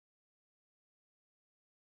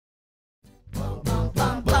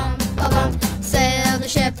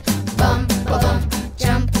ship. Bum, ba-bum,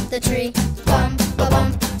 jump the tree. Bum,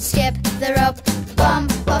 ba-bum, skip the rope. Bum,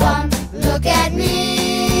 ba-bum, look at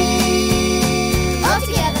me. All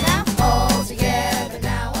together now, all together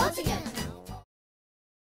now, all together now.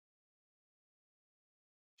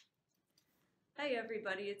 Hi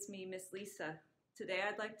everybody, it's me, Miss Lisa. Today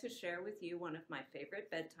I'd like to share with you one of my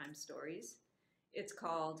favorite bedtime stories. It's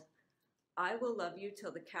called I Will Love You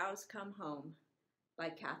Till the Cows Come Home by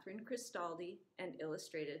Catherine Cristaldi and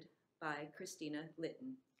illustrated by Christina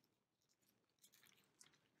Litton.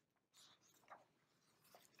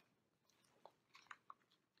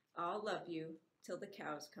 I'll love you till the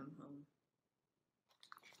cows come home.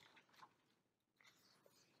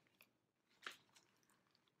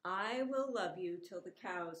 I will love you till the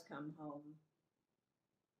cows come home.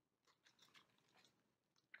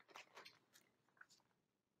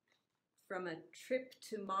 From a trip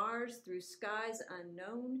to Mars through skies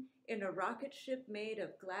unknown, in a rocket ship made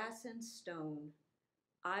of glass and stone,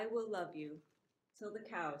 I will love you till the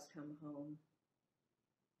cows come home.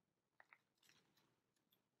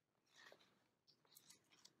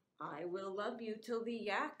 I will love you till the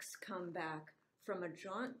yaks come back from a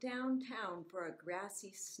jaunt downtown for a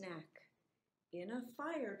grassy snack in a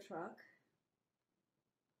fire truck.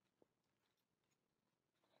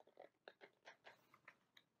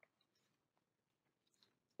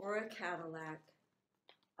 Or a Cadillac.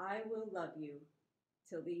 I will love you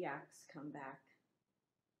till the yaks come back.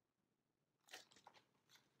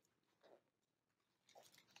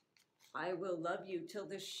 I will love you till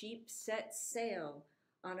the sheep set sail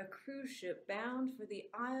on a cruise ship bound for the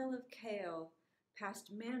Isle of Kale, past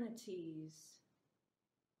manatees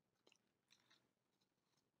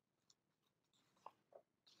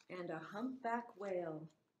and a humpback whale.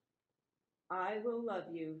 I will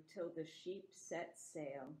love you till the sheep set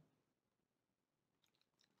sail.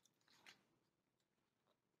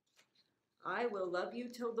 I will love you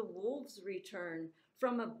till the wolves return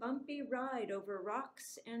from a bumpy ride over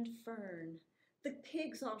rocks and fern, the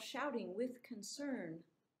pigs all shouting with concern.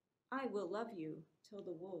 I will love you till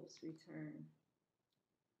the wolves return.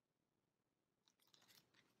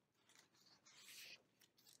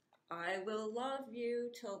 I will love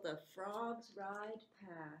you till the frogs ride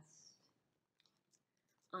past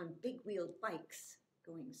on big-wheeled bikes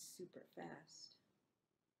going super fast.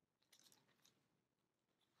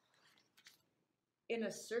 In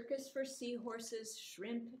a circus for seahorses,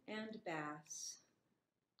 shrimp, and bass,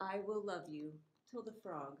 I will love you till the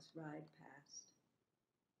frogs ride past.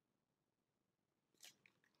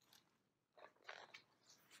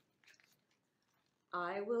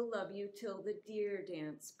 I will love you till the deer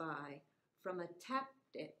dance by from a tap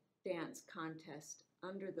dance contest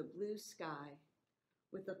under the blue sky.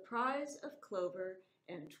 With a prize of clover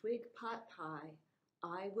and twig pot pie,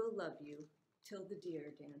 I will love you till the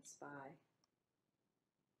deer dance by.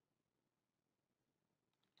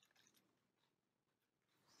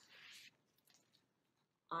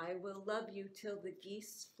 I will love you till the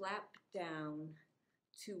geese flap down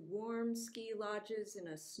to warm ski lodges in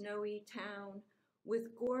a snowy town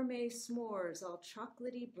with gourmet s'mores all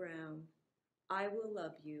chocolatey brown. I will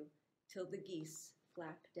love you till the geese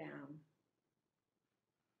flap down.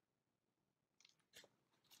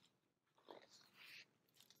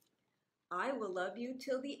 I will love you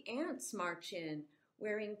till the ants march in,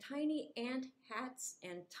 wearing tiny ant hats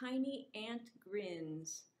and tiny ant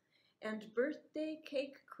grins, and birthday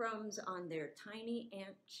cake crumbs on their tiny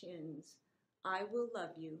ant chins. I will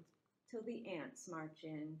love you till the ants march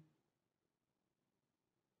in.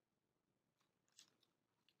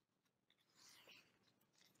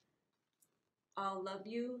 I'll love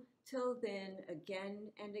you till then again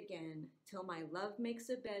and again, till my love makes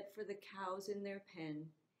a bed for the cows in their pen,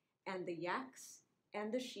 and the yaks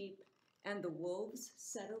and the sheep and the wolves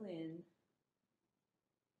settle in.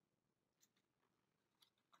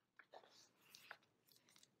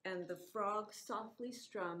 And the frogs softly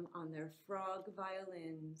strum on their frog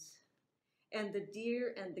violins. And the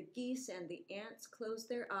deer and the geese and the ants close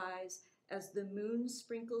their eyes as the moon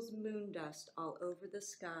sprinkles moon dust all over the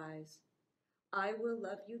skies. I will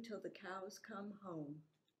love you till the cows come home.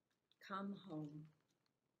 Come home.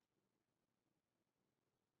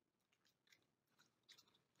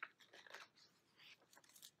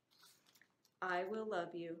 I will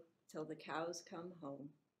love you till the cows come home.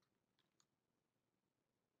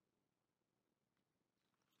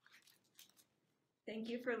 Thank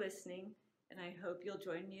you for listening, and I hope you'll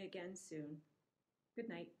join me again soon. Good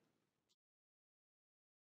night.